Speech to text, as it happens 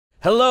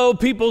Hello,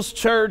 People's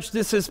Church.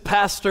 This is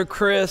Pastor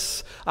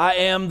Chris. I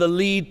am the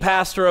lead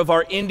pastor of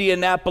our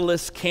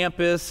Indianapolis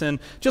campus, and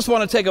just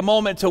want to take a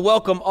moment to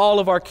welcome all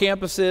of our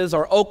campuses,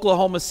 our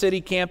Oklahoma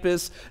City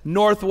campus,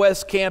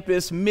 Northwest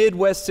campus,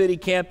 Midwest City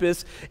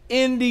campus,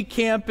 Indy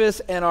campus,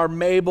 and our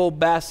Mabel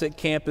Bassett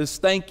campus.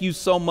 Thank you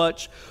so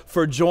much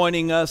for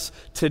joining us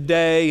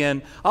today.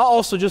 And I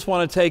also just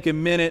want to take a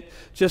minute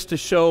just to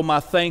show my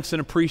thanks and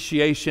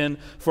appreciation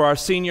for our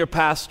senior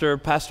pastor,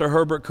 Pastor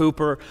Herbert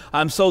Cooper.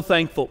 I'm so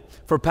thankful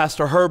for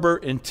Pastor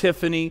Herbert and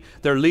Tiffany,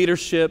 their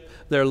leadership,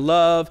 their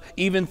love,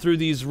 even through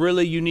these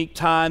really unique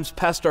times.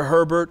 Pastor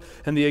Herbert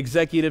and the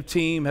executive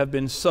team have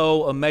been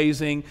so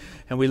amazing,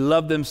 and we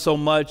love them so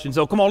much. And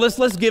so come on,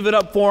 let's give it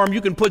up for them.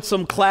 You can put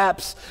some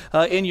claps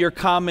in your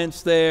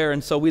comments there.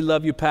 And so we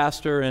love you,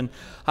 Pastor. And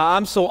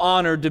I'm so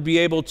honored to be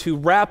able to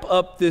wrap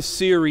up this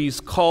series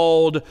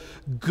called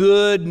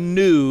Good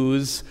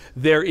News.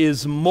 There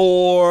is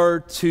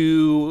more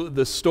to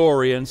the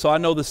story. And so I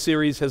know the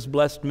series has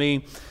blessed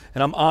me,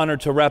 and I'm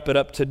honored to wrap it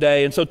up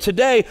today. And so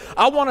today,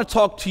 I want to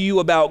talk to you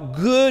about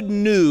good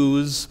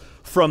news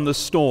from the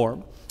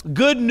storm.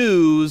 Good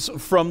news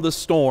from the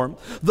storm.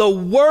 The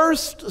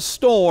worst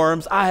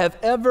storms I have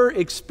ever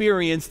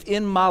experienced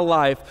in my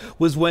life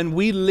was when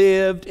we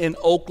lived in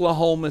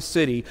Oklahoma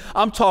City.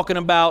 I'm talking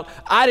about,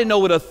 I didn't know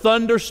what a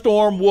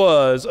thunderstorm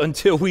was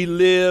until we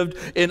lived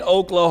in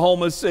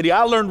Oklahoma City.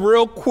 I learned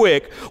real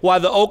quick why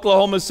the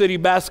Oklahoma City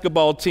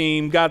basketball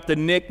team got the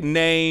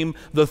nickname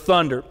the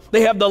Thunder.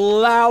 They have the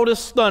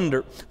loudest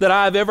thunder that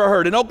I've ever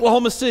heard. In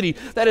Oklahoma City,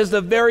 that is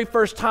the very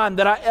first time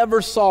that I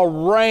ever saw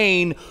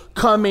rain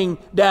coming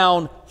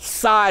down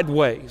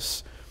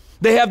sideways.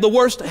 They have the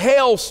worst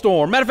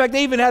hailstorm. Matter of fact,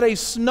 they even had a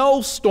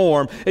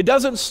snowstorm. It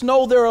doesn't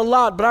snow there a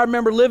lot, but I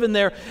remember living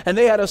there, and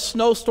they had a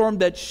snowstorm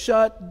that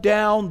shut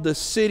down the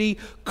city.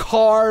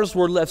 Cars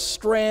were left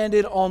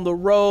stranded on the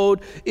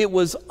road. It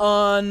was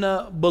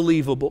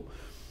unbelievable.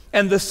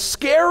 And the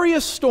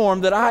scariest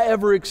storm that I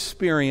ever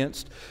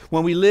experienced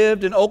when we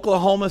lived in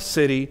Oklahoma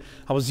City,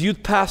 I was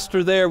youth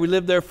pastor there. We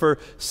lived there for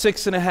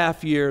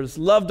 6.5 years,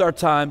 loved our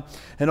time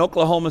in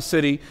Oklahoma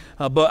City.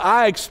 But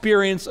I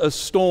experienced a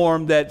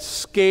storm that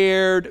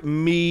scared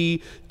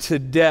me to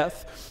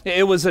death.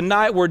 It was a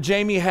night where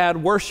Jamie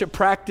had worship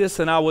practice,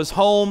 and I was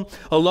home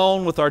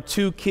alone with our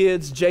two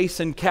kids, Jace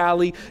and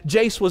Callie.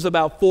 Jace was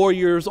about 4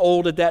 years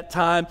old at that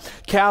time.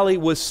 Callie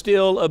was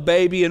still a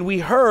baby, and we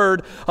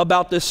heard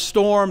about this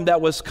storm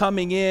that was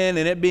coming in,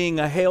 and it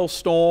being a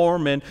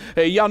hailstorm. And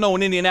y'all know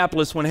in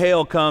Indianapolis, when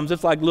hail comes,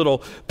 it's like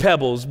little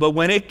pebbles. But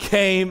when it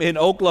came in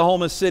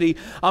Oklahoma City,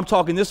 I'm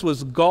talking this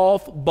was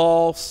golf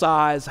ball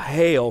size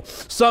hail.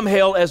 Some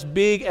hail as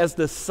big as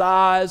the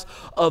size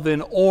of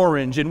an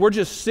orange. And we're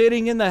just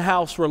sitting in the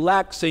house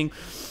relaxing,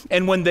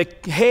 and when the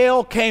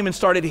hail came and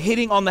started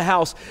hitting on the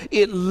house,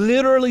 it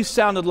literally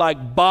sounded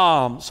like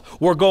bombs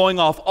were going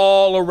off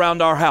all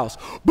around our house.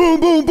 Boom,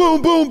 boom,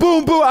 boom, boom,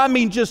 boom, boom. I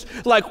mean, just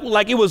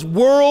like it was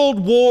World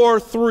War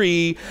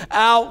III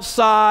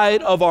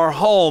outside of our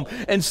home.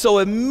 And so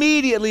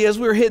immediately as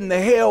we were hitting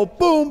the hail,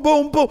 boom,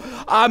 boom, boom,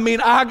 I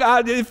mean,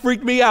 it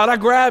freaked me out. I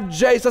grabbed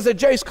Jace. I said,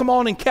 Jace, come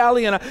on, and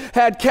Callie. And I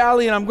had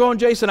Callie, and I'm going,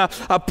 Jace, and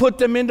I put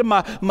them into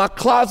my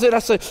closet. I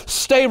said,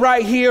 stay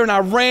right here. And I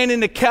ran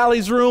into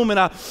Callie's room, and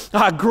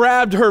I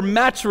grabbed her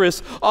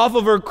mattress off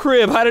of her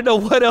crib. I didn't know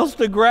what else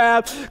to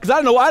grab, because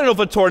I don't know if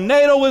a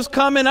tornado was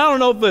coming. I don't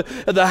know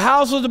if the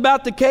house was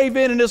about to cave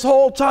in. And this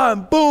whole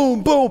time,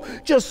 boom, boom,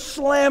 just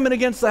slamming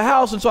against the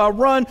house. And so I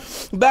run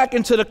back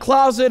into the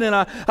closet, and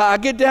I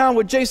get down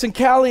with Jason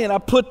Callie, and I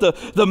put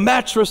the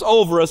mattress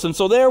over us. And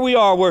so there we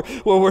are.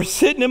 We're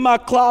sitting in my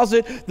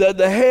closet.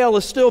 The hail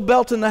is still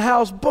belting the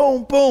house.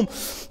 Boom, boom.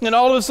 And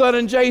all of a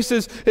sudden,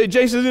 Jason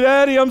says,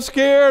 Daddy, I'm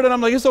scared. And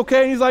I'm like, it's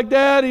okay. And he's like,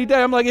 Daddy.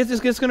 I'm like,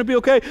 it's going to be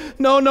okay.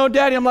 No,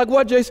 Daddy. I'm like,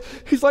 what, Jace?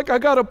 He's like, I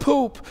got to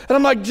poop. And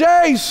I'm like,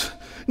 Jace,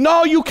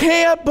 no, you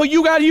can't, but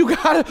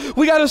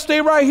we got to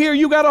stay right here.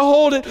 You got to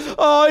hold it.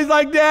 Oh, he's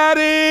like,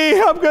 Daddy,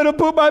 I'm going to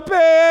poop my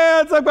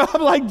pants.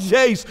 I'm like,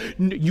 Jace,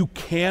 you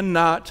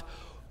cannot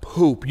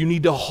poop. You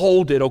need to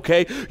hold it,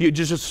 okay? You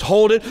just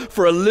hold it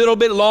for a little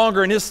bit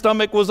longer. And his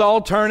stomach was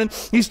all turning.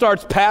 He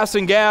starts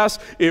passing gas.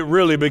 It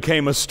really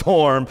became a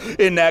storm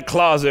in that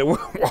closet. We're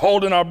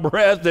holding our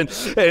breath,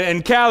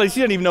 and Callie,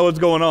 she didn't even know what's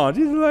going on.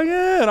 She's like,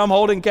 yeah, and I'm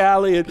holding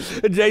Callie, and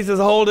Jason's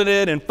holding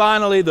it. And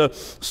finally, the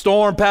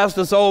storm passed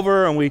us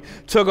over, and we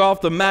took off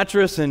the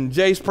mattress, and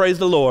Jace, praised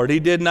the Lord, he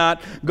did not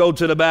go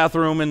to the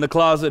bathroom in the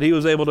closet. He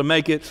was able to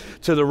make it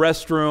to the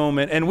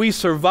restroom, and we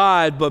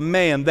survived. But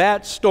man,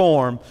 that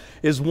storm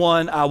is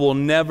one I will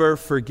never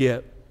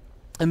forget.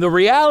 And the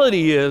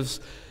reality is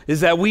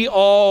that we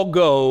all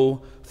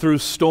go through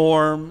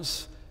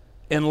storms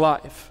in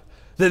life.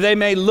 That they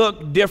may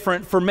look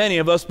different for many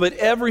of us, but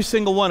every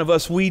single one of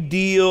us, we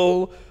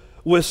deal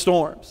with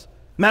storms.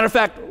 Matter of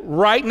fact,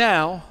 right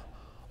now,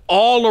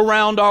 all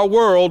around our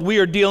world, we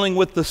are dealing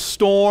with the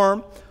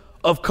storm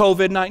of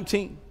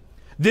COVID-19.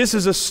 This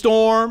is a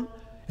storm.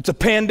 It's a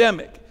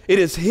pandemic. It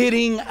is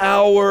hitting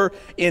our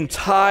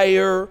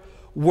entire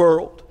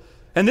world.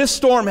 And this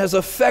storm has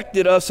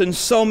affected us in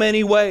so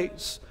many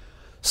ways.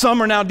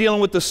 Some are now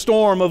dealing with the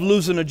storm of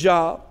losing a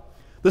job,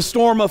 the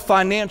storm of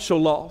financial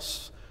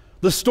loss,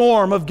 the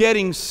storm of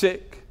getting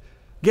sick,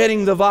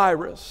 getting the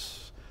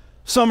virus.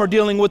 Some are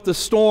dealing with the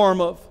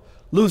storm of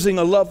losing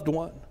a loved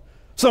one.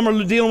 Some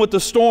are dealing with the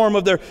storm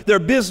of their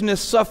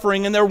business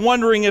suffering, and they're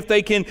wondering if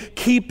they can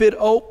keep it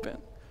open.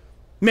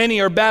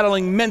 Many are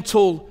battling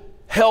mental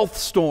health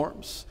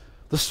storms,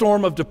 the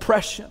storm of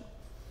depression,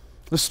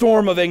 the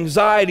storm of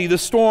anxiety, the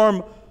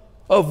storm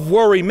of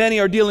worry. Many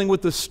are dealing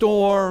with the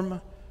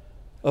storm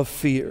of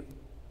fear.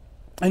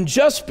 And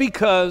just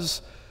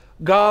because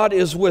God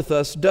is with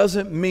us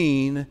doesn't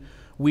mean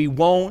we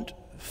won't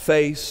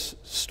face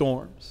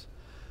storms.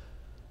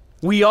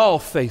 We all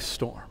face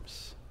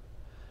storms.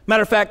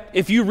 Matter of fact,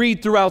 if you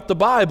read throughout the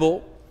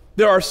Bible,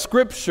 there are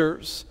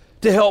scriptures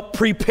to help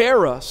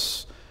prepare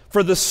us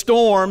for the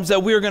storms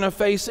that we're going to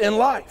face in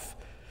life.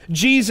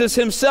 Jesus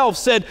himself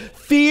said,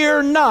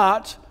 "Fear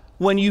not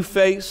when you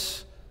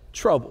face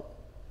trouble."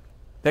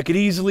 That could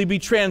easily be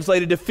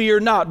translated to "fear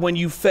not when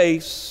you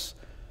face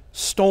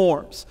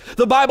storms."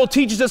 The Bible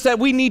teaches us that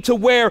we need to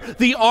wear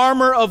the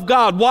armor of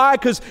God. Why?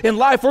 Because in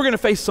life we're going to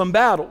face some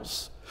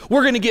battles.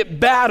 We're going to get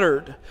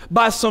battered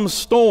by some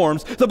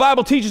storms. The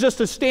Bible teaches us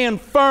to stand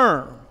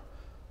firm.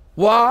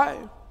 Why?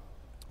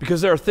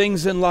 Because there are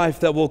things in life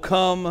that will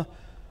come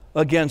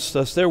against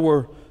us. There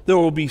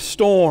will be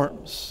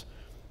storms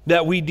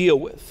that we deal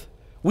with.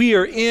 We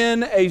are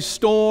in a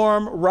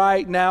storm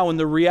right now, and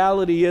the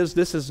reality is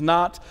this is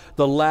not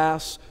the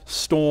last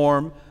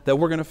storm that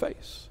we're going to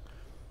face.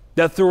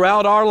 That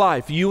throughout our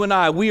life, you and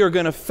I, we are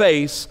going to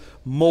face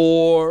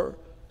more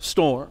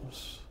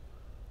storms.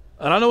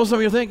 And I know what some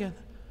of you are thinking.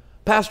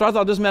 "Pastor, I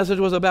thought this message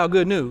was about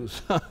good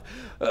news."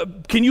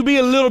 Can you be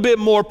a little bit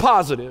more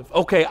positive?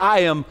 Okay, I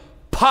am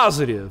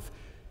positive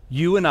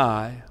you and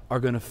I are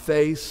going to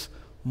face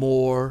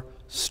more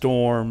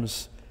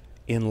storms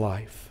in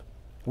life.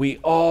 We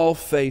all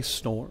face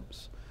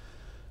storms.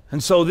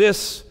 And so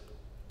this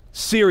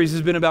series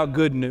has been about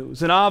good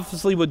news. And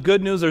obviously with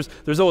good news,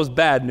 there's always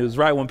bad news,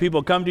 right? When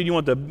people come to you, you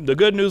want the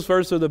good news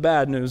first or the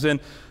bad news. And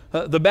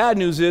the bad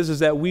news is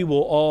that we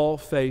will all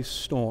face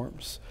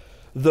storms.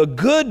 The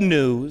good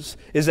news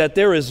is that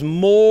there is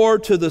more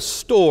to the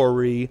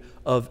story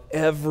of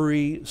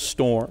every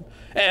storm.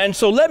 And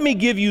so let me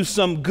give you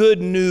some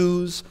good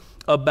news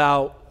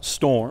about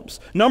storms.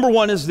 Number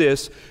one is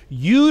this: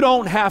 you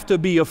don't have to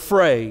be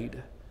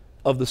afraid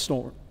of the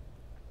storm.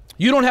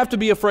 You don't have to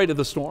be afraid of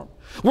the storm.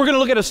 We're going to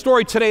look at a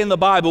story today in the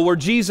Bible where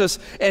Jesus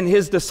and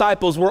his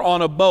disciples were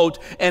on a boat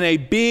and a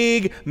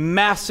big,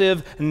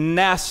 massive,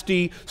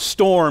 nasty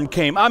storm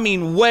came. I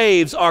mean,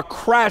 waves are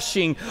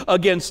crashing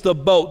against the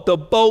boat. The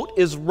boat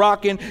is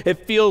rocking.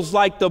 It feels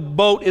like the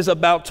boat is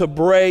about to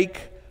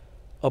break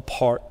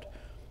apart.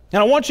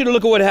 And I want you to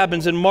look at what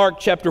happens in Mark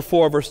chapter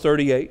 4, verse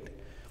 38.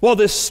 Well,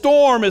 this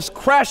storm is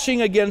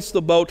crashing against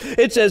the boat.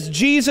 It says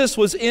Jesus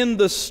was in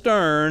the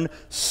stern,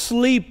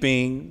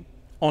 sleeping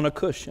on a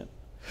cushion.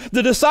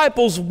 The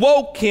disciples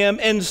woke him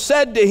and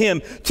said to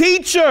him,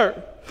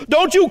 "Teacher,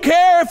 don't you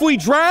care if we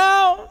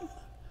drown?"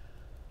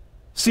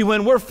 See,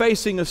 when we're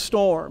facing a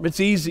storm, it's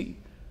easy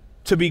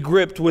to be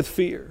gripped with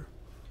fear.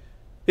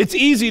 It's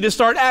easy to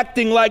start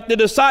acting like the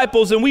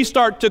disciples, and we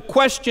start to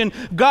question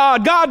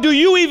God. "God, do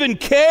you even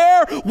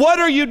care? What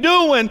are you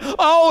doing?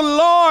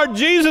 Oh, Lord,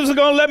 Jesus is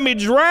going to let me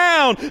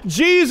drown.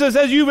 Jesus,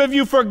 have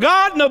you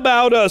forgotten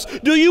about us?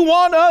 Do you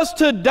want us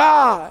to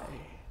die?"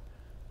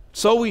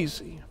 So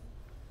easy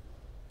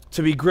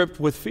to be gripped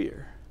with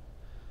fear.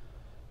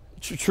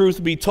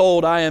 Truth be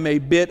told, I am a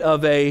bit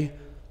of a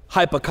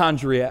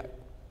hypochondriac.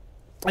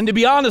 And to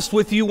be honest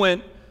with you,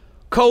 when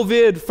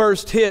COVID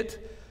first hit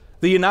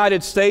the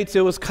United States,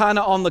 it was kind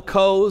of on the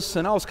coast,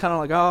 and I was kind of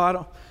like,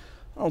 I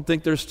don't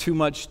think there's too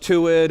much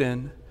to it.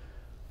 And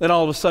then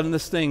all of a sudden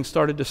this thing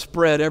started to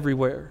spread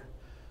everywhere.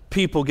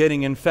 People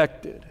getting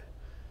infected,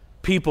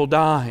 people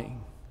dying,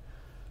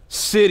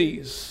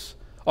 cities,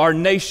 our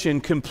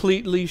nation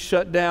completely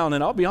shut down.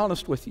 And I'll be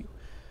honest with you,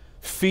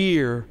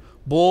 fear,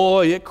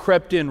 boy, it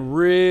crept in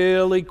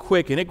really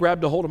quick, and it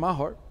grabbed a hold of my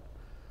heart.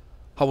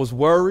 I was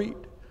worried.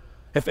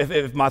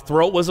 If my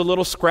throat was a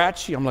little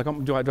scratchy, I'm like,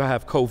 do I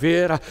have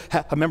COVID?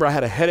 I remember I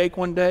had a headache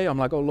one day. I'm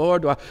like, oh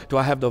Lord, do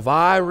I have the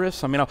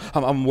virus? I mean,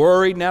 I'm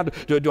worried now. I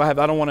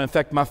don't want to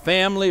infect my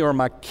family or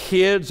my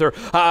kids, or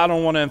I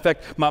don't want to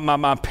infect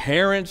my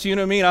parents. You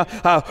know what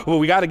I mean? Well,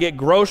 we got to get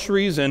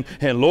groceries, and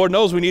Lord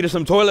knows we needed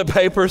some toilet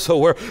paper, so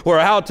we're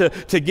out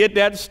to get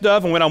that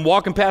stuff. And when I'm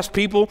walking past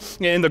people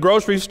in the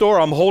grocery store,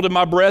 I'm holding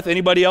my breath.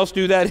 Anybody else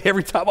do that?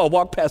 Every time I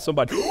walk past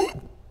somebody.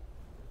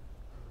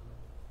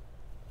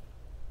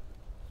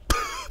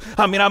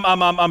 I mean,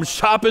 I'm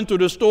shopping through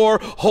the store,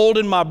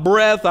 holding my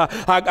breath.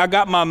 I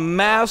got my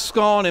mask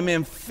on, and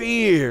in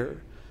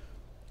fear,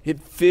 it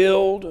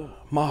filled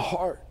my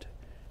heart.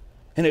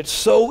 And it's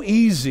so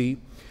easy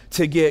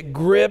to get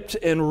gripped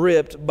and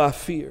ripped by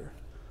fear.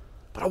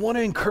 But I want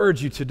to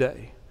encourage you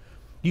today.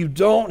 You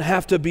don't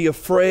have to be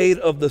afraid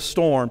of the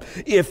storm.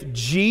 If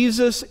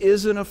Jesus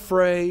isn't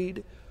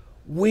afraid,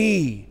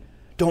 we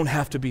don't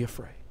have to be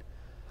afraid.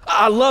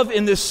 I love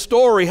in this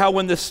story how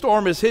when this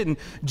storm is hitting,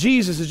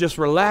 Jesus is just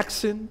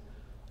relaxing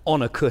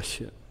on a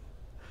cushion.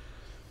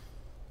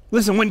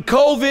 Listen, when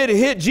COVID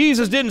hit,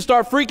 Jesus didn't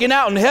start freaking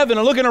out in heaven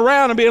and looking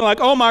around and being like,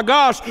 oh my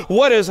gosh,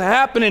 what is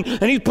happening?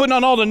 And he's putting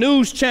on all the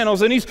news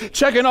channels and he's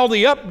checking all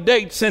the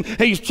updates and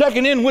he's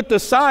checking in with the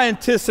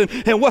scientists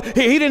and what.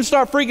 He didn't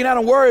start freaking out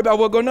and worry about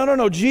what going.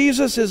 No.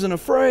 Jesus isn't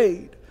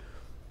afraid.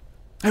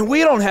 And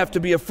we don't have to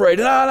be afraid.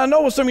 And I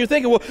know what some of you are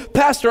thinking, well,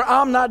 Pastor,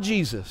 I'm not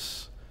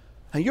Jesus.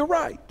 And you're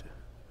right.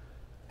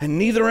 And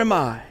neither am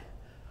I.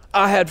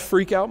 I had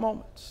freak out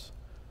moments.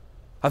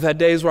 I've had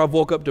days where I've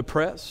woke up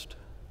depressed.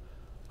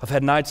 I've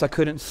had nights I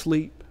couldn't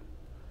sleep.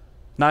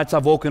 Nights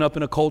I've woken up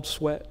in a cold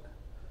sweat.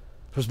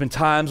 There's been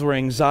times where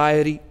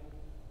anxiety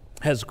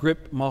has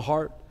gripped my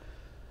heart.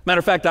 Matter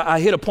of fact, I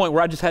hit a point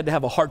where I just had to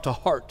have a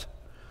heart-to-heart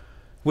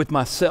with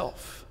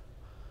myself.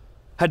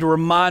 Had to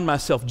remind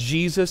myself,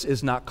 Jesus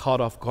is not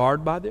caught off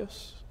guard by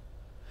this.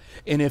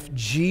 And if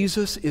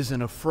Jesus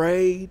isn't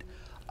afraid,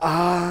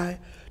 I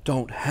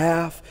don't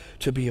have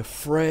to be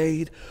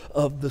afraid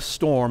of the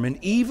storm. And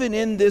even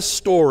in this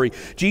story,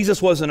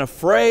 Jesus wasn't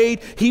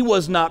afraid. He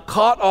was not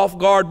caught off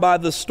guard by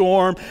the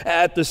storm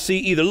at the sea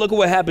either. Look at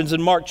what happens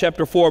in Mark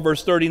chapter 4,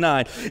 verse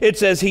 39. It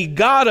says, he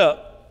got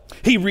up,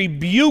 he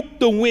rebuked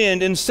the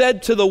wind and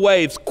said to the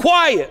waves,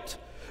 quiet,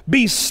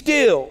 be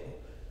still.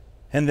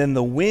 And then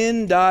the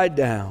wind died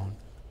down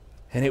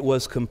and it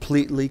was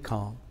completely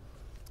calm.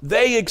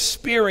 They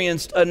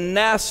experienced a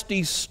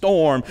nasty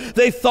storm.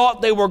 They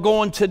thought they were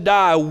going to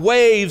die.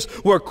 Waves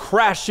were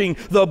crashing.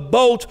 The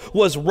boat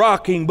was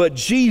rocking, but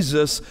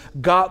Jesus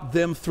got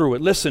them through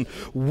it. Listen,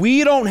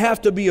 we don't have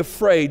to be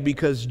afraid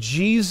because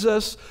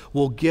Jesus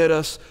will get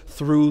us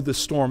through the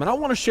storm. And I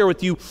want to share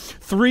with you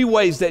 3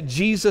 ways that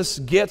Jesus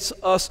gets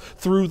us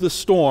through the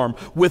storm.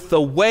 With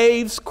the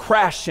waves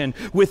crashing,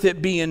 with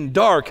it being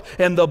dark,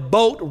 and the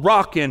boat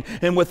rocking,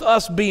 and with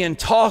us being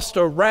tossed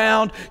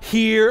around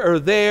here or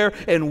there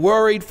and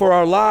worried for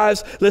our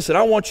lives. Listen,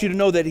 I want you to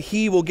know that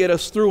He will get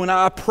us through. And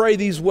I pray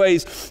these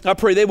ways, I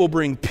pray they will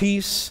bring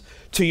peace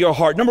to your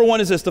heart. Number 1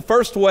 is this. The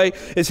first way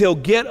is He'll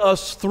get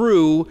us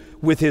through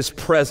with His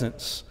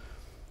presence.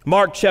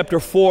 Mark chapter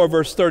 4,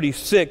 verse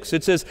 36,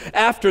 it says,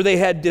 after they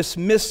had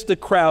dismissed the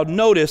crowd,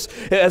 notice,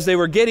 as they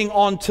were getting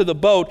onto the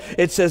boat,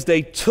 it says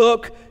they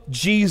took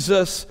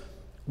Jesus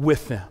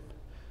with them.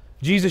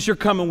 Jesus, you're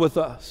coming with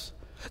us.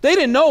 They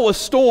didn't know a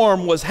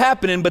storm was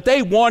happening, but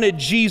they wanted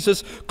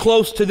Jesus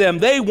close to them.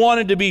 They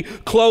wanted to be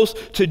close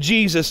to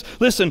Jesus.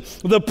 Listen,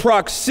 the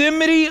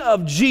proximity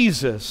of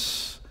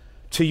Jesus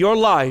to your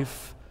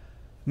life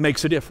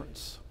makes a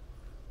difference.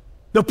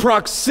 The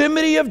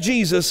proximity of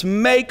Jesus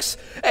makes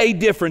a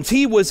difference.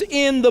 He was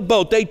in the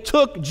boat. They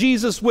took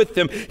Jesus with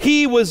them.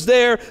 He was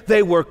there.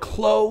 They were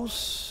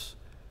close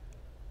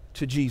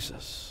to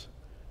Jesus.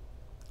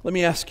 Let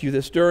me ask you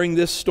this. During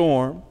this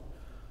storm,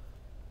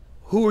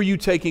 who are you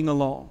taking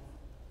along?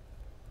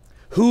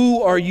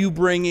 Who are you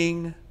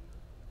bringing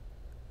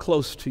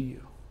close to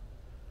you?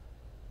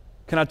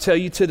 Can I tell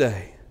you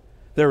today,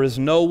 there is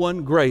no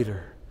one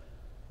greater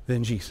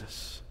than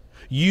Jesus.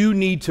 You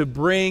need to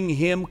bring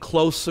Him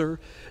closer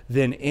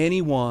than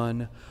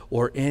anyone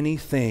or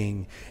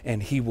anything,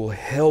 and He will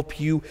help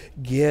you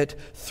get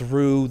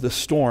through the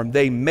storm.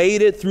 They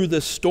made it through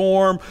the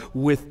storm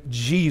with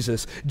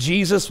Jesus.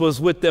 Jesus was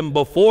with them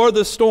before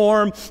the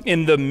storm,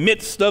 in the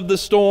midst of the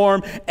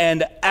storm,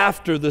 and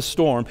after the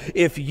storm.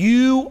 If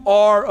you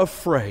are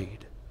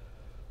afraid,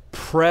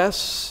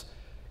 press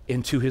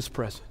into His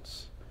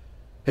presence.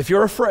 If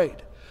you're afraid,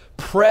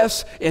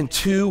 press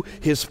into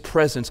His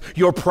presence.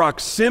 Your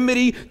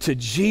proximity to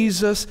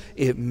Jesus,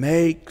 it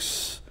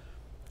makes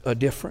a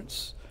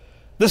difference.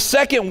 The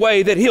second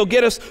way that He'll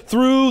get us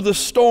through the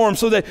storm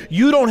so that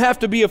you don't have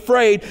to be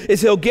afraid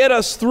is He'll get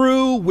us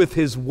through with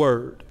His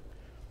word.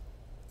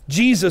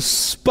 Jesus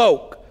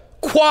spoke,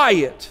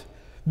 quiet,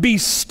 be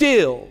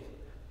still,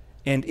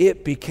 and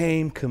it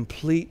became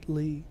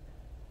completely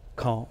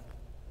calm.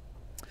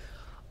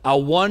 I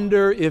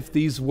wonder if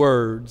these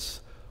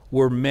words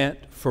were meant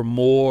for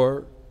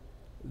more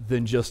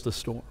than just a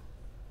storm.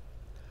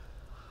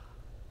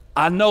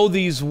 I know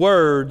these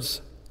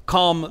words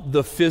calm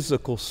the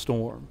physical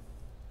storm,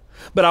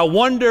 but I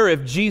wonder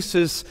if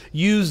Jesus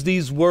used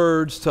these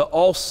words to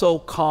also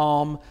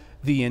calm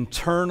the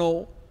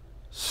internal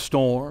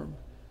storm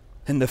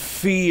and the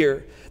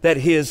fear that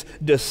His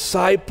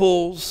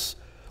disciples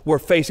were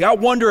facing. I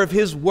wonder if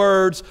His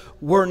words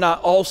were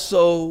not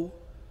also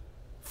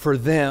for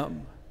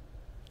them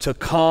to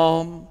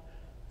calm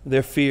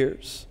their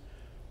fears.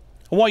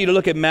 I want you to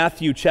look at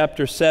Matthew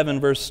chapter 7,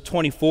 verse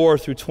 24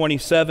 through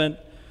 27.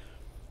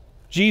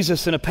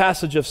 Jesus, in a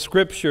passage of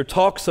Scripture,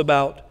 talks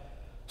about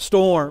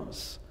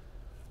storms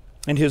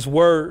and His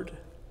word.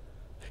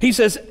 He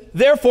says,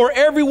 therefore,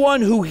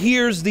 everyone who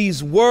hears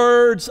these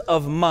words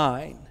of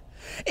mine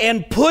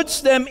and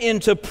puts them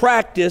into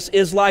practice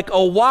is like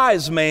a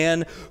wise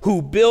man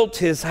who built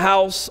his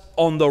house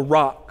on the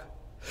rock.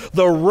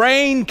 The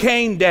rain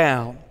came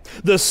down,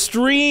 The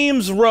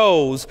streams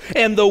rose,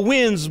 and the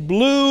winds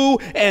blew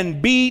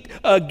and beat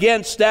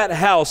against that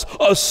house.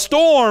 A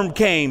storm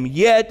came,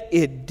 yet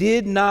it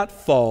did not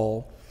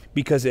fall,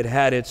 because it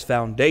had its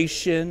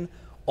foundation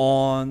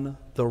on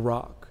the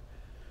rock.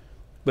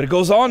 But it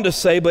goes on to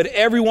say, but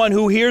everyone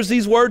who hears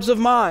these words of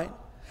mine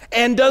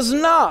and does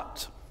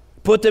not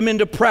put them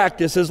into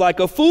practice is like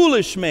a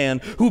foolish man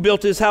who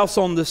built his house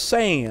on the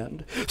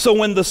sand. So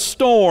when the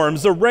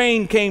storms, the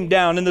rain came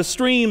down, and the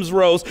streams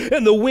rose,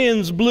 and the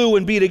winds blew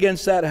and beat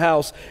against that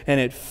house, and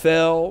it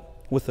fell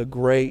with a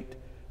great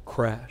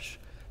crash.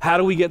 How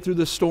do we get through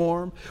the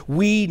storm?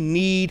 We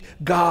need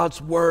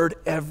God's word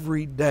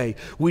every day.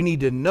 We need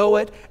to know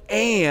it,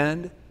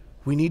 and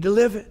we need to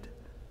live it.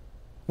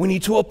 We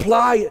need to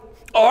apply it.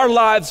 Our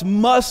lives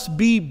must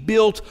be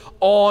built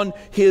on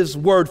His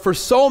word for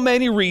so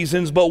many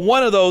reasons, but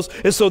one of those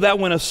is so that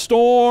when a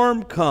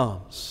storm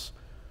comes,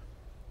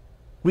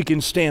 we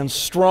can stand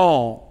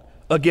strong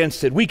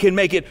against it. We can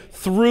make it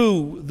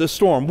through the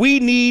storm. We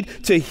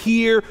need to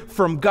hear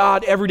from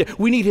God every day.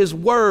 We need His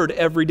word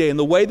every day. And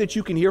the way that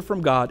you can hear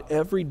from God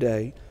every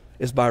day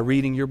is by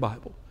reading your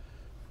Bible.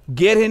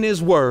 Get in His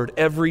word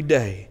every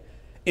day,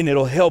 and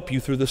it'll help you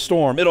through the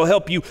storm. It'll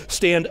help you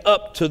stand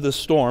up to the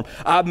storm.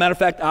 Matter of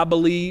fact, I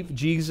believe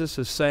Jesus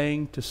is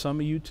saying to some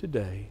of you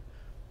today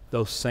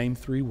those same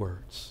three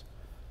words.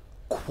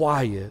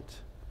 Quiet,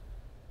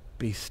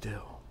 be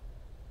still.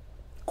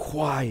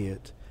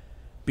 Quiet,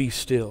 be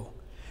still.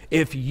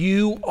 If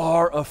you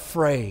are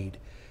afraid,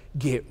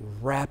 get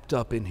wrapped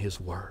up in His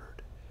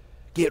word.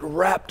 Get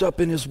wrapped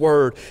up in His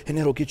word, and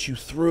it'll get you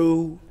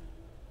through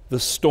the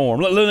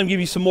storm. Let me give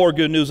you some more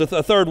good news.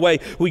 A third way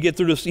we get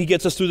through this, He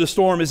gets us through the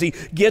storm, is He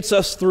gets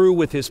us through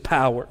with His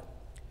power.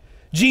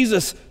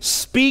 Jesus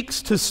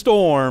speaks to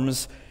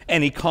storms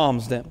and He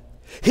calms them.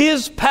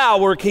 His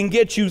power can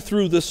get you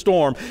through the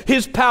storm.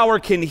 His power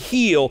can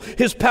heal.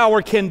 His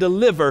power can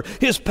deliver.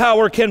 His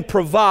power can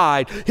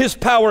provide. His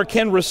power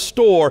can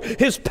restore.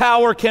 His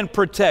power can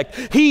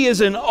protect. He is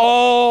an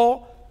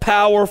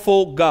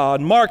all-powerful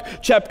God. Mark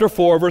chapter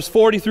 4, verse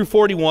 40 through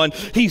 41,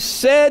 He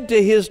said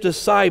to His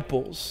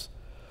disciples,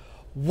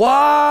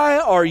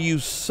 "Why are you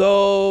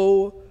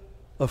so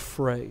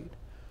afraid?"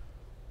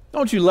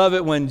 Don't you love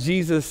it when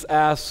Jesus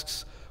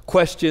asks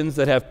questions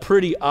that have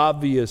pretty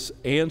obvious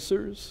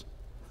answers?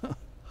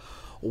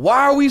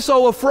 Why are we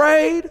so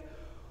afraid?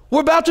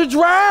 We're about to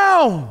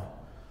drown.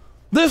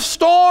 This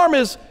storm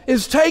is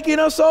taking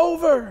us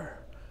over.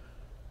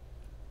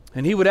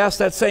 And He would ask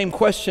that same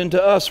question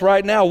to us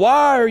right now.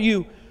 Why are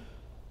you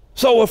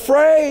so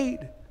afraid?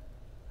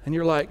 And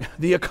you're like,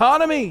 the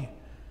economy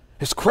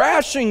is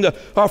crashing.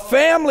 Our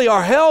family,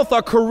 our health,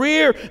 our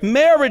career,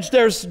 marriage,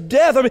 there's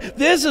death. I mean,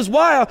 this is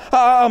why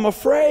I'm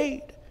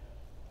afraid.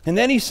 And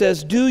then He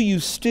says, do you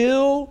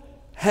still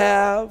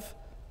have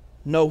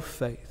no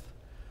faith?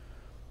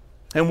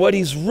 And what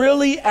He's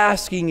really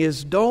asking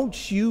is,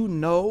 don't you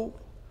know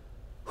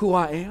who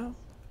I am?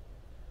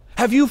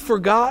 Have you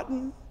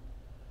forgotten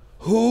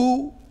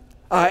who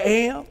I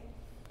am?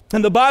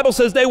 And the Bible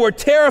says they were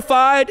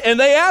terrified and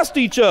they asked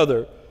each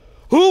other,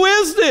 who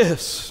is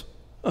this?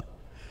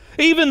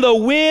 Even the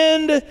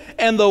wind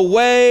and the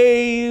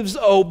waves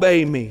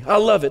obey me. I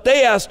love it.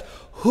 They asked,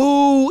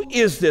 who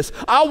is this?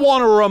 I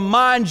want to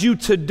remind you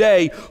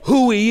today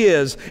who He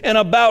is and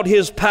about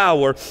His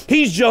power.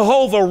 He's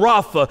Jehovah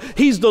Rapha.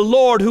 He's the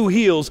Lord who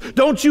heals.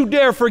 Don't you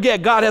dare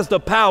forget God has the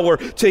power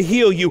to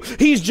heal you.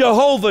 He's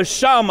Jehovah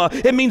Shammah.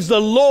 It means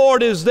the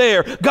Lord is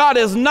there. God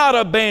has not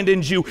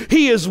abandoned you.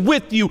 He is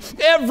with you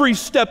every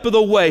step of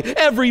the way,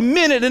 every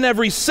minute and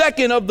every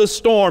second of the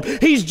storm.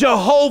 He's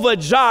Jehovah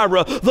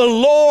Jireh. The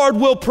Lord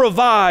will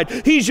provide.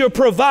 He's your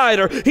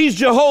provider. He's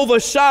Jehovah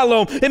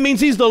Shalom. It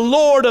means He's the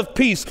Lord of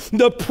peace,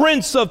 the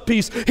Prince of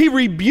Peace. He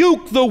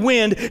rebuked the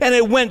wind and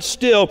it went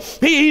still.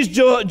 He's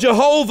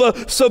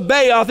Jehovah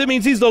Sabaoth. It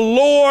means He's the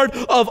Lord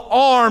of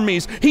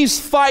armies. He's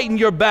fighting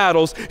your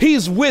battles.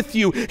 He's with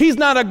you. He's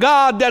not a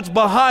God that's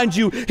behind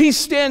you. He's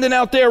standing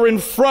out there in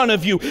front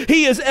of you.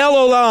 He is El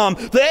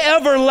Olam, the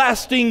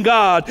everlasting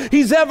God.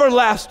 He's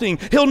everlasting.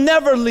 He'll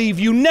never leave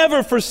you,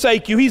 never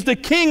forsake you. He's the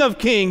King of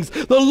Kings,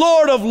 the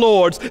Lord of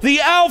Lords, the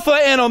Alpha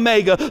and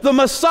Omega, the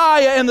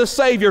Messiah and the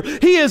Savior.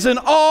 He is an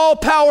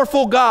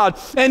all-powerful God.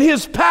 And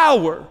His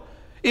power,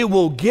 it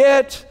will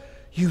get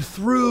you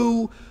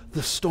through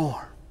the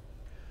storm.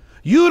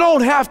 You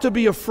don't have to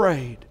be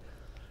afraid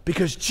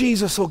because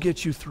Jesus will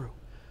get you through.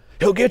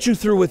 He'll get you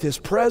through with His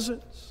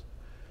presence.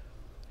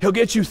 He'll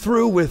get you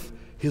through with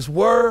His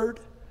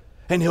word.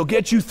 And He'll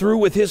get you through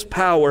with His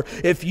power.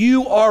 If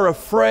you are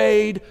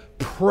afraid,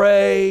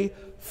 pray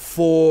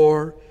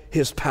for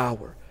His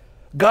power.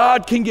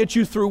 God can get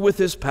you through with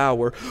His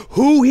power.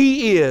 Who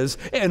He is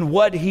and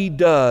what He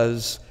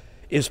does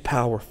is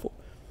powerful.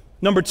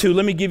 Number two,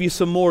 let me give you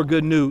some more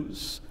good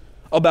news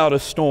about a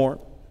storm.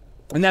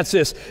 And that's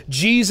this: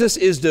 Jesus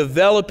is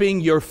developing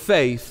your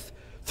faith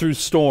through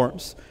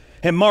storms.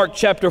 In Mark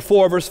chapter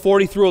 4, verse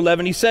 40 through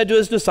 11, He said to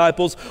His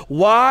disciples,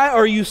 "Why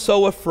are you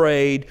so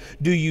afraid?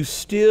 Do you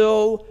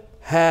still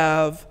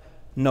have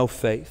no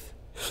faith?"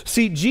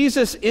 See,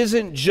 Jesus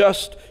isn't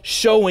just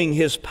showing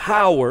his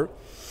power,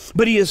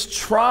 but he is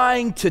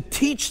trying to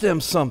teach them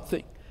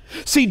something.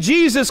 See,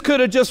 Jesus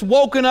could have just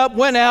woken up,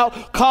 went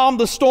out, calmed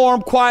the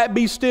storm, quiet,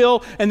 be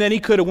still, and then he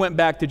could have went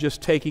back to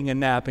just taking a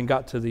nap and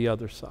got to the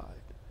other side.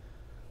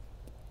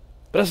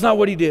 But that's not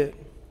what he did.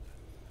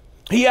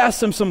 He asked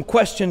them some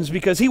questions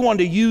because he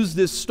wanted to use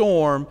this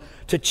storm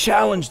to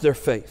challenge their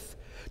faith,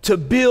 to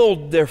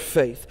build their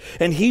faith.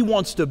 And he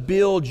wants to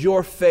build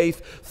your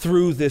faith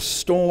through this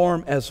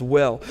storm as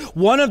well.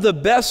 One of the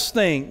best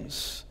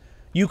things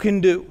you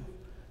can do,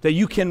 that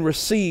you can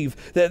receive,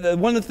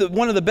 one of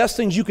the best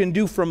things you can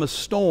do from a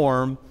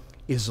storm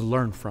is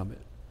learn from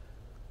it.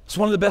 It's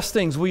one of the best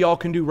things we all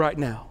can do right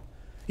now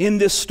in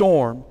this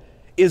storm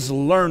is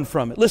learn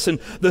from it. Listen,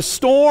 the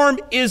storm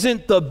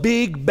isn't the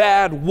big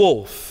bad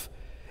wolf.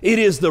 It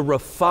is the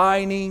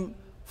refining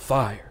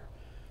fire.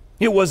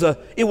 It was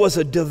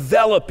a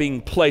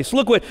developing place.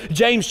 Look what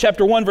James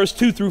chapter 1 verse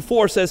 2 through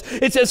 4 says.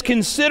 It says,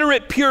 "Consider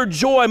it pure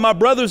joy, my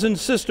brothers and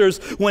sisters,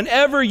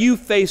 whenever you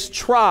face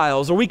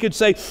trials," or we could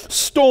say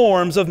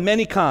storms of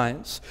many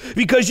kinds,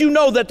 "because you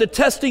know that the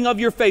testing of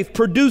your faith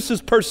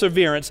produces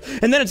perseverance."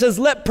 And then it says,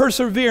 "Let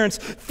perseverance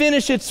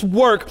finish its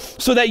work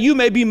so that you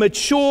may be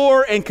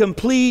mature and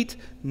complete,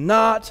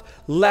 not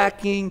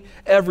lacking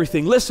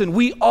everything." Listen,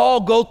 we all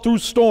go through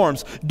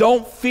storms.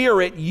 Don't fear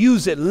it,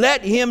 use it.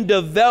 Let him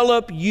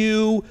develop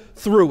you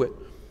through it.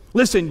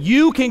 Listen,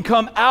 you can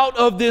come out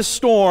of this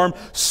storm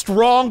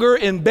stronger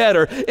and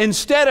better.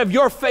 Instead of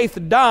your faith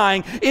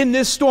dying in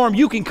this storm,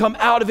 you can come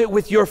out of it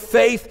with your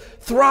faith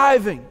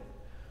thriving.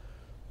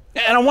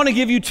 And I want to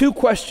give you two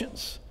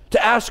questions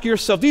to ask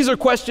yourself. These are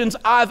questions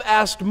I've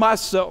asked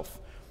myself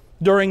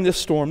during this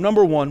storm.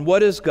 Number one,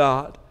 what is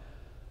God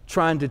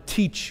trying to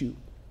teach you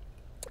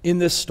in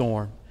this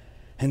storm?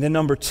 And then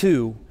number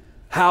two,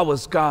 how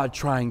is God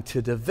trying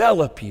to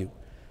develop you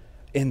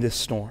in this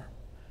storm?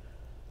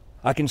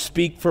 I can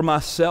speak for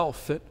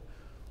myself that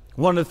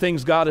one of the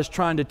things God is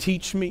trying to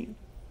teach me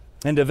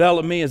and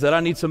develop me is that I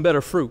need some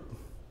better fruit,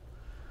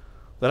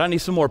 that I need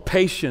some more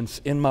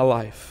patience in my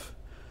life.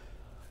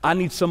 I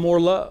need some more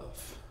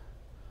love.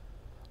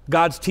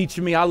 God's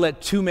teaching me I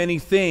let too many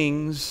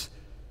things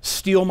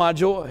steal my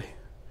joy.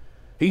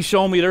 He's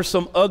shown me there's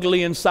some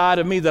ugly inside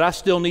of me that I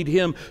still need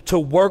him to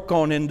work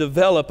on and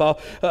develop.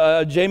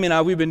 Jamie and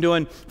I, we've been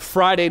doing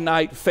Friday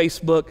night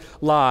Facebook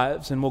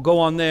Lives, and we'll go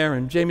on there,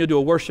 and Jamie will do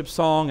a worship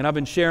song, and I've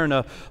been sharing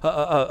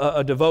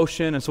a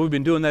devotion, and so we've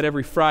been doing that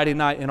every Friday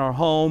night in our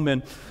home,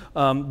 and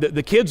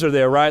the kids are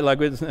there, right? Like,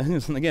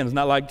 again, it's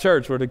not like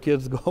church where the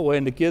kids go away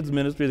into kids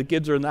ministry. The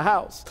kids are in the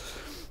house.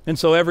 And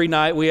so every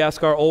night we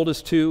ask our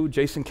oldest two,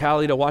 Jason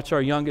Callie, to watch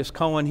our youngest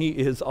Cohen. He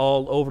is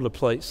all over the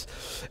place.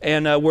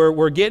 And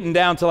we're getting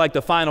down to like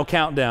the final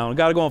countdown. We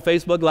got to go on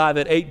Facebook Live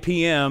at 8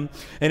 p.m.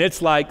 and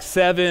it's like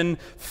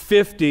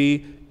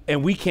 7:50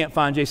 and we can't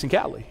find Jason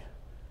Callie.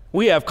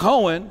 We have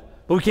Cohen,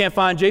 but we can't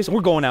find Jason. We're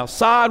going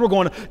outside. We're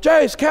going to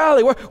Jason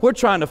Callie. We're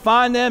trying to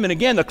find them. And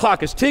again, the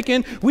clock is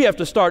ticking. We have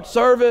to start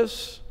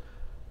service.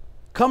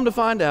 Come to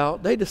find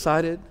out, they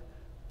decided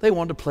they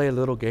wanted to play a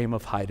little game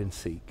of hide and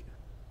seek.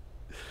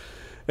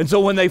 And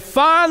so when they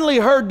finally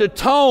heard the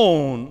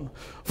tone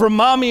from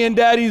mommy and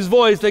daddy's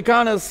voice, they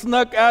kind of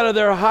snuck out of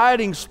their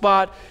hiding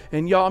spot.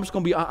 And y'all, I'm just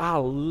going to be,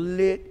 I'll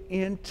lit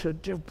into,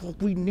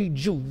 we need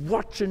you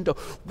watching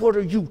what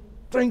are you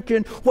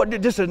thinking?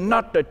 This is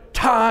not the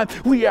time.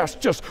 We asked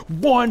just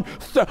one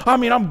thing.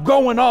 I'm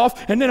going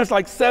off. And then it's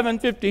like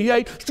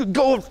 7:58. So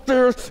go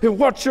upstairs and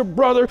watch your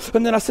brother.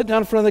 And then I sit down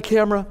in front of the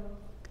camera.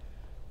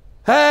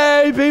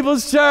 Hey,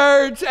 People's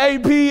Church,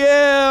 8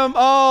 p.m.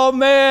 Oh,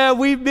 man,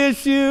 we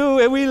miss you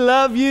and we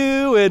love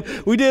you. And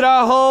we did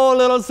our whole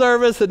little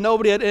service and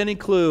nobody had any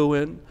clue.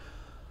 And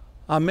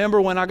I remember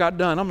when I got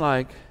done, I'm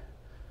like,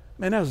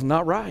 man, that's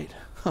not right.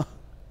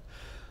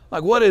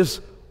 Like, what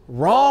is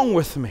wrong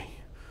with me?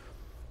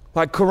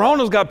 Like,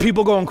 Corona's got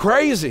people going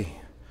crazy.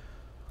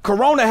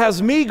 Corona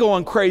has me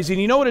going crazy.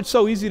 And you know what it's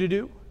so easy to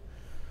do?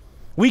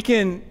 We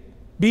can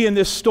be in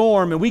this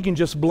storm and we can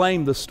just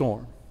blame the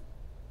storm.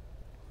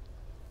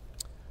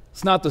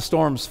 It's not the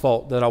storm's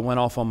fault that I went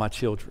off on my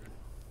children.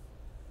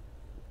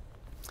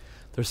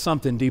 There's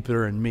something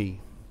deeper in me.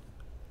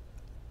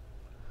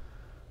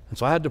 And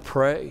so I had to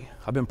pray.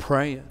 I've been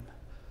praying.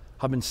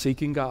 I've been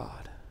seeking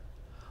God.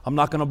 I'm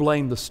not going to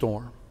blame the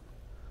storm.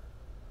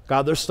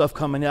 God, there's stuff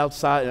coming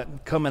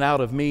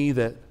out of me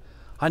that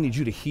I need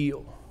you to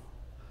heal.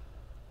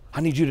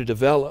 I need you to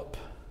develop.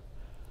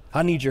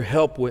 I need your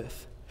help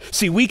with.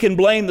 See, we can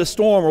blame the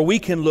storm or we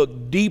can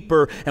look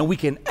deeper and we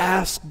can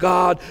ask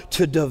God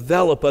to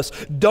develop us.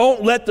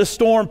 Don't let the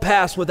storm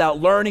pass without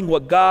learning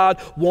what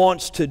God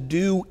wants to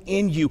do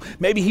in you.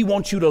 Maybe he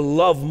wants you to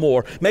love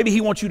more. Maybe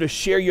he wants you to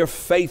share your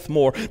faith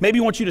more. Maybe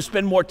he wants you to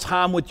spend more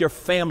time with your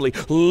family.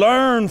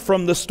 Learn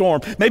from the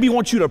storm. Maybe he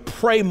wants you to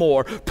pray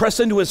more, press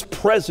into his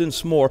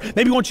presence more.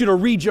 Maybe he wants you to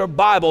read your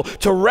Bible,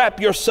 to wrap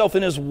yourself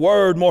in his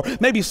word more.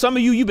 Maybe some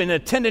of you've been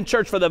attending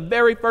church for the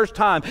very first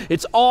time.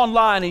 It's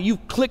online and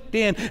you've clicked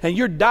in and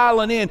you're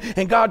dialing in,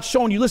 and God's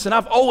showing you, listen,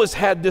 I've always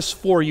had this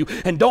for you,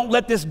 and don't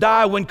let this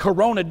die when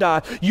Corona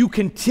died. You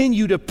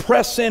continue to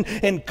press in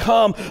and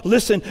come.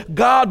 Listen,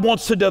 God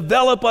wants to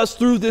develop us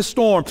through this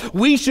storm.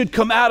 We should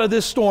come out of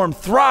this storm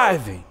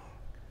thriving,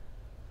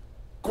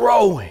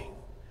 growing.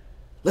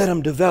 Let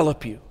him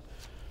develop you.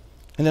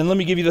 And then let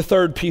me give you the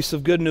third piece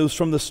of good news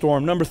from the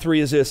storm. Number 3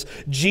 is this: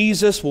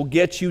 Jesus will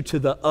get you to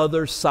the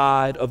other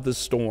side of the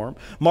storm.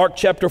 Mark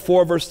chapter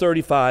 4, verse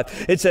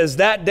 35. It says,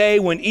 that day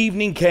when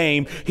evening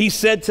came, he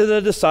said to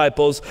the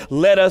disciples,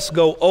 let us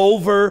go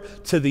over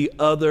to the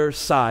other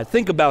side.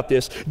 Think about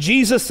this.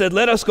 Jesus said,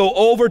 let us go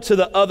over to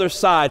the other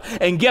side.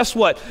 And guess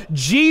what?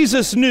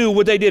 Jesus knew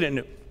what they didn't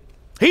know.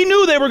 He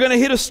knew they were going to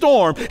hit a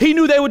storm. He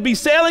knew they would be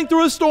sailing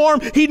through a storm.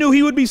 He knew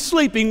he would be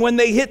sleeping when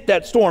they hit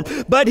that storm.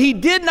 But he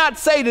did not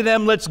say to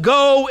them, let's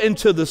go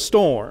into the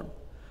storm.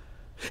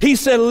 He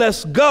said,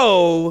 let's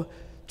go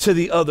to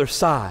the other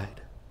side.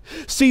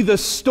 See, the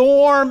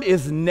storm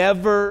is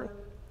never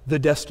the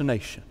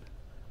destination.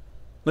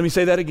 Let me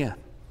say that again.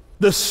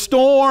 The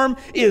storm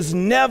is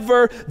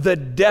never the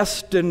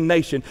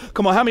destination.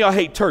 Come on, how many of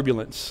y'all hate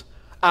turbulence?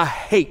 I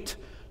hate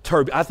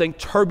I think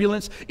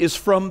turbulence is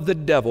from the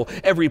devil.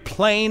 Every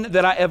plane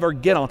that I ever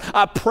get on,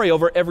 I pray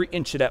over every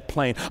inch of that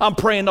plane. I'm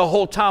praying the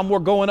whole time we're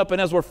going up and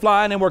as we're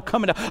flying and we're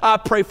coming down. I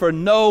pray for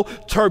no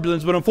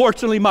turbulence, but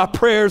unfortunately my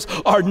prayers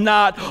are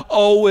not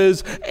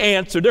always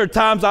answered. There are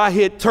times I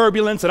hit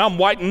turbulence and I'm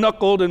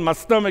white-knuckled and my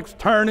stomach's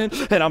turning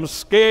and I'm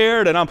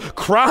scared and I'm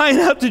crying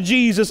out to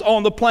Jesus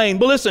on the plane.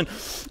 But listen,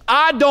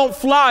 I don't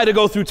fly to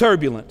go through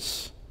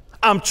turbulence.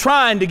 I'm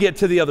trying to get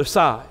to the other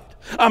side.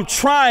 I'm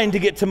trying to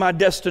get to my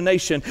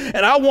destination,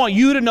 and I want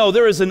you to know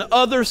there is an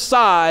other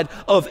side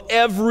of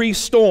every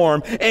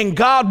storm, and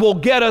God will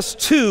get us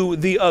to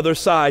the other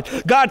side.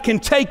 God can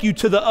take you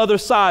to the other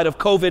side of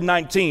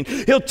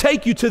COVID-19. He'll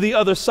take you to the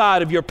other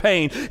side of your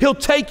pain. He'll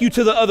take you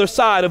to the other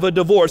side of a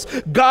divorce.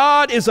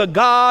 God is a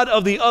God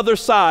of the other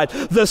side.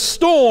 The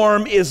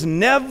storm is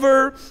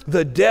never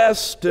the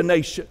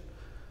destination.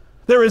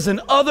 There is an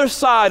other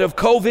side of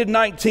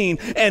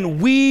COVID-19,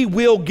 and we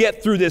will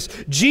get through this.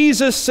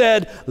 Jesus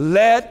said,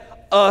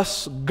 let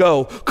us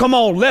go. Come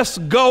on, let's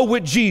go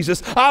with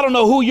Jesus. I don't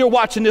know who you're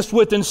watching this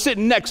with and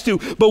sitting next to,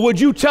 but would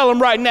you tell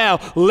them right now,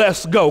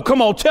 let's go?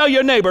 Come on, tell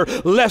your neighbor,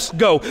 let's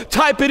go.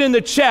 Type it in the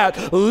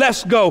chat,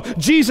 let's go.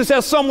 Jesus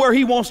has somewhere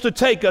he wants to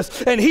take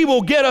us, and he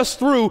will get us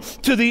through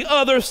to the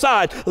other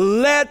side.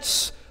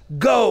 Let's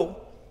go.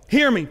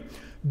 Hear me.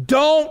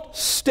 Don't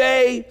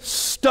stay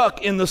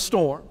stuck in the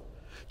storm.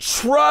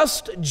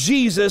 Trust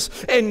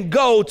Jesus and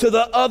go to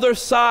the other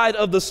side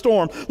of the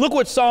storm. Look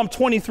what Psalm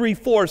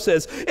 23:4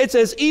 says. It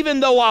says, even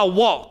though I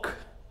walk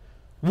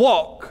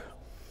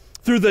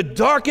through the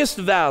darkest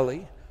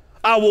valley,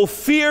 I will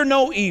fear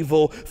no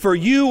evil, for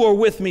you are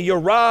with me. Your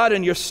rod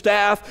and your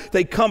staff,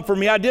 they comfort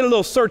me. I did a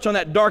little search on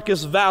that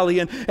darkest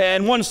valley,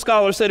 and one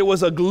scholar said it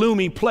was a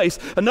gloomy place.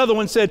 Another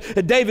one said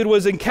that David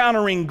was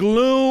encountering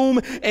gloom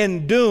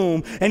and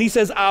doom. And he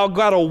says, I've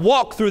got to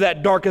walk through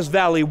that darkest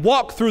valley,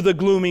 walk through the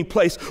gloomy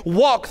place,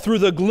 walk through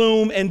the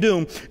gloom and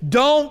doom.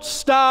 Don't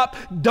stop.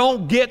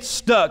 Don't get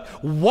stuck.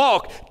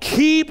 Walk.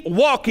 Keep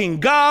walking.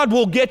 God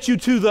will get you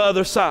to the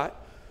other side.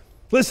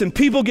 Listen,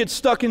 people get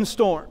stuck in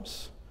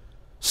storms.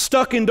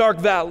 Stuck in dark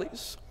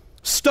valleys,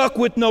 stuck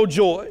with no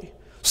joy,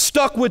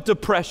 stuck with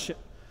depression,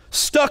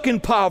 stuck in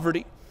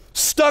poverty,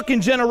 stuck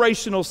in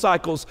generational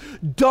cycles.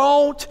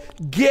 Don't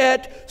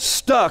get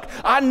stuck.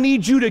 I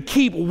need you to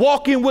keep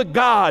walking with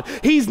God.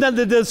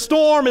 The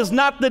storm is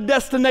not the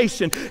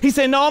destination. He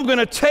said, no, I'm going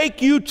to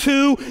take you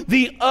to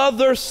the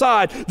other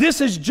side.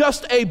 This is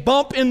just a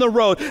bump in the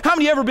road. How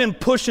many ever been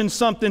pushing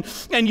something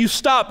and you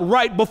stop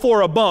right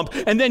before a bump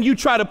and then you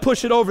try to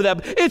push it over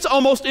that? It's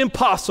almost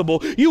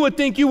impossible. You would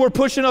think you were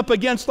pushing up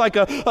against like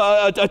a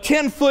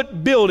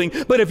 10-foot building,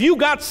 but if you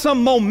got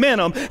some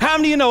momentum, how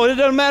many of you know it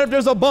doesn't matter if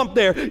there's a bump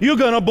there, you're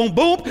going to boom,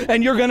 boom,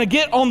 and you're going to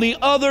get on the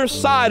other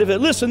side of it.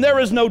 Listen, there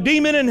is no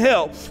demon in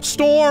hell,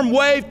 storm,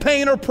 wave,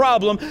 pain, or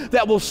problem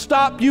that will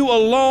stop you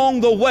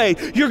along the way.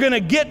 You're going to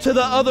get to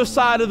the other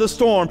side of the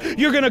storm.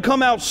 You're going to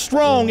come out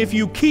strong if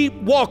you keep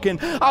walking.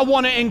 I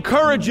want to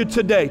encourage you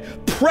today.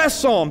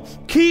 Press on.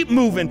 Keep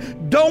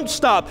moving. Don't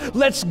stop.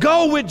 Let's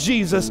go with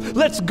Jesus.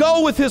 Let's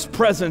go with his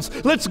presence.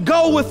 Let's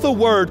go with the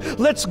word.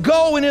 Let's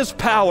go in his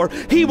power.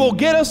 He will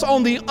get us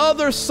on the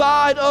other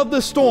side of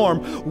the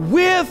storm.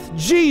 With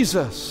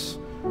Jesus,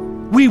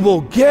 we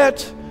will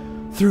get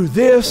through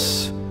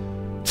this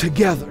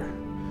together.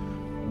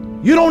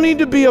 You don't need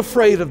to be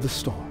afraid of the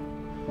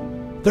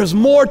storm. There's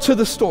more to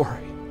the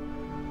story.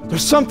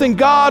 There's something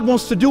God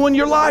wants to do in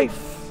your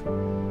life.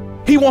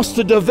 He wants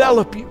to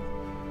develop you.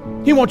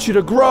 He wants you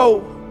to grow,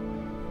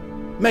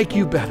 make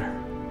you better.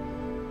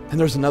 And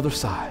there's another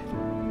side.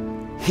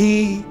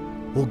 He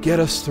will get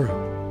us through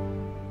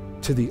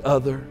to the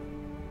other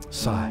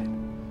side.